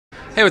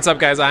Hey, what's up,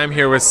 guys? I'm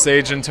here with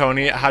Sage and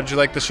Tony. How did you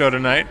like the show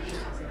tonight?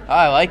 Oh,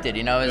 I liked it.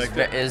 You know,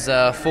 it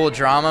was full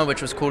drama,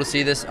 which was cool to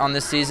see this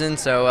season.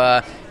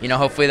 So, you know,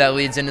 hopefully that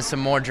leads into some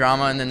more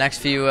drama in the next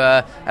few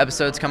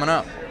episodes coming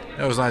up.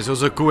 It was nice. It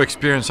was a cool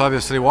experience,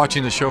 obviously,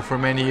 watching the show for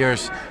many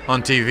years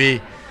on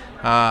TV,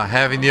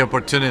 having the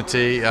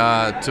opportunity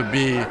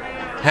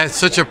had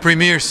such a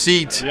premier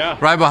seat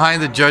right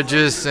behind the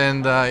judges,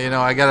 and you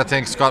know, I gotta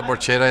thank Scott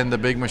Borchetta and the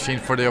Big Machine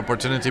for the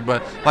opportunity.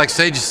 But like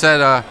Sage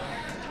said,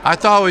 I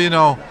thought, you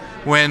know,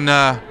 when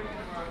the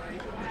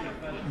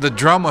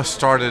drama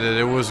started,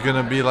 it was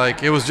gonna be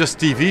like, it was just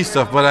TV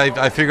stuff, but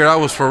I figured out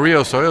it was for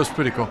real, so it was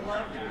pretty cool.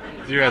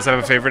 Do you guys have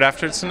a favorite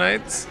after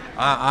tonight?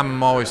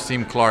 I'm always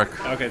Team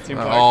Clark. Okay, Team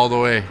Clark. All the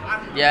way.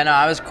 Yeah, no,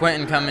 I was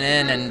Quentin coming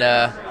in, and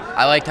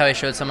I liked how he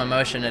showed some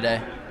emotion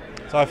today.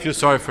 So I feel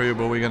sorry for you,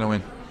 but we're gonna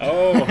win.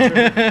 Oh.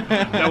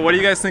 Now, what do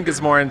you guys think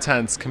is more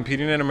intense,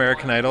 competing in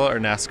American Idol or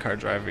NASCAR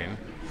driving?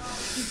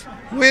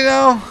 You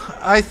know,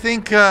 I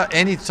think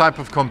any type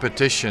of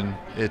competition,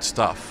 it's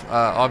tough.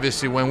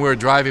 Obviously, when we're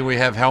driving, we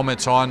have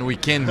helmets on. We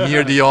can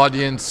hear the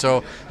audience.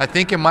 So I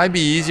think it might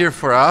be easier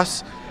for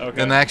us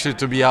than actually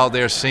to be out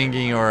there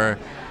singing, or,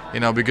 you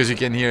know, because you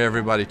can hear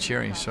everybody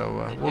cheering.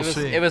 So we'll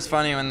see. It was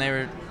funny when they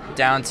were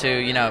down to,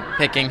 you know,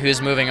 picking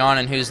who's moving on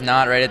and who's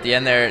not right at the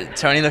end there.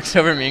 Tony looks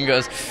over at me and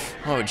goes,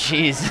 "Oh,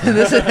 geez,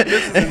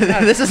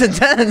 this is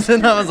intense."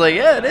 And I was like,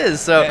 "Yeah, it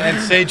is." So.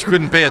 And Sage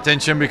couldn't pay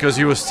attention because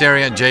he was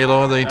staring at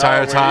J-Lo the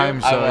entire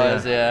time. So, I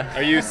was, yeah.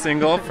 Are you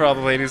single, for all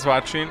the ladies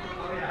watching?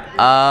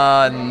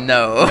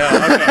 No.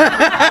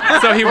 Okay.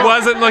 So he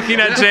wasn't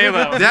looking at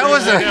J-Lo. That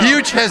was a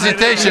huge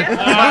hesitation.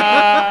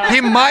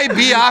 He might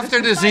be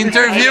after this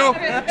interview,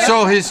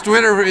 so his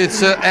Twitter,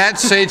 it's at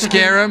Sage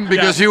Karam,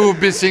 because he will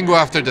be single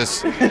after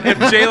this. If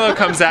J-Lo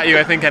comes at you,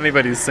 I think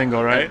anybody's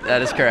single, right?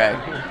 That is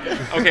correct.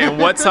 Okay, and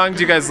what song do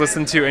you guys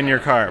listen to in your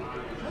car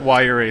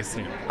while you're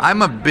racing?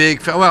 I'm a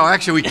big fan. Well,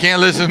 actually, we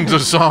can't listen to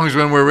songs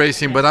when we're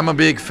racing, but I'm a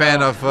big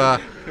fan of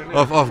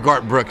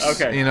Garth Brooks.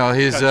 Okay. You know,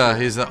 he's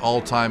the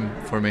all-time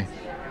for me.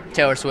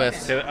 Taylor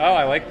Swift. Oh,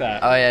 I like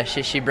that. Oh yeah,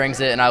 she brings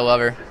it, and I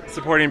love her.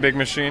 Supporting Big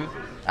Machine?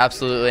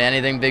 Absolutely,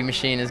 anything Big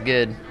Machine is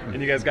good.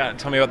 And you guys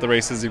tell me about the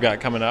races you've got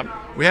coming up.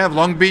 We have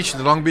Long Beach,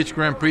 the Long Beach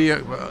Grand Prix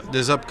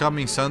this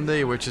upcoming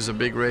Sunday, which is a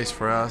big race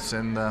for us,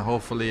 and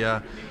hopefully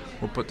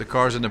we'll put the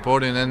cars in the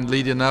podium. And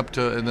leading up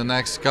to in the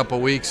next couple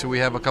of weeks, we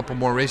have a couple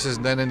more races.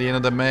 And then at the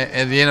end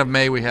of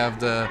May, we have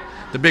the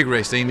big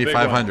race, the Indy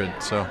 500. One.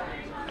 So.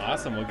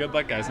 Awesome. Well, good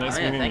luck, guys. Nice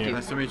meeting you.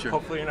 Nice to meet you.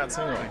 Hopefully you're not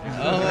single.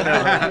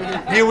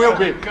 He will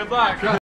be. Good luck.